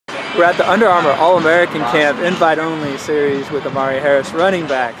We're at the Under Armour All-American Camp Invite-Only series with Omari Harris, running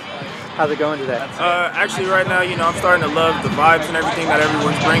back. How's it going today? Actually, right now, I'm starting to love the vibes and everything that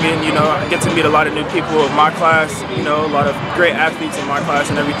everyone's bringing. I get to meet a lot of new people of my class. A lot of great athletes in my class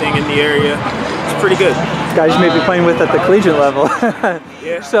and everything in the area. It's pretty good. Guys you may be playing with at the collegiate level.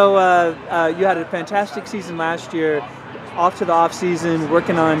 Yeah. So you had a fantastic season last year. Off to the off season,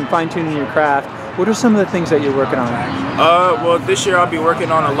 working on fine-tuning your craft. What are some of the things that you're working on? Well, this year I'll be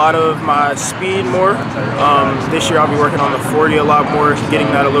working on a lot of my speed more. This year I'll be working on the 40 a lot more, getting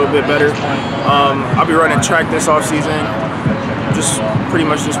that a little bit better. I'll be running track this off season, just pretty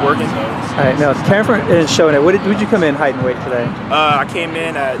much just working. All right, now the camera is showing it. What did you come in height and weight today? I came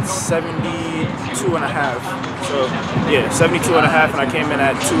in at 72 and a half. So yeah, 72 and a half, and I came in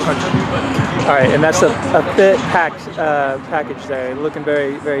at 200. All right, and that's a fit package there, looking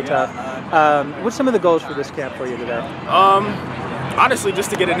very, very tough. What's some of the goals for this camp for you today? Honestly, just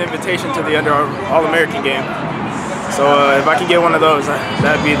to get an invitation to the Under All-American game. So if I can get one of those,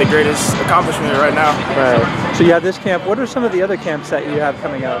 that'd be the greatest accomplishment right now. Right. So you have this camp. What are some of the other camps that you have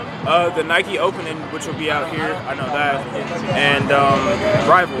coming up? The Nike Opening, which will be out here. I know that. And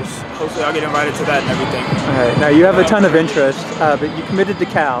Rivals. Hopefully I'll get invited to that and everything. All right. Now you have a ton of interest, but you committed to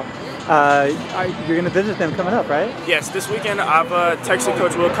Cal. You're going to visit them coming up, right? Yes, this weekend I've texted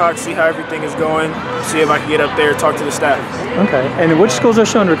Coach Wilcox, see how everything is going, see if I can get up there, talk to the staff. Okay. And which schools are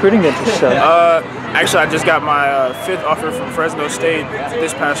showing recruiting interest? Actually, I just got my 5th offer from Fresno State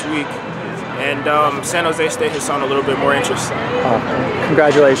this past week, and San Jose State has shown a little bit more interest.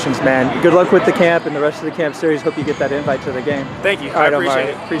 Congratulations, man. Good luck with the camp and the rest of the camp series. Hope you get that invite to the game. Thank you. All right, I appreciate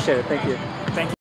it. Appreciate it. Thank you. Thank you.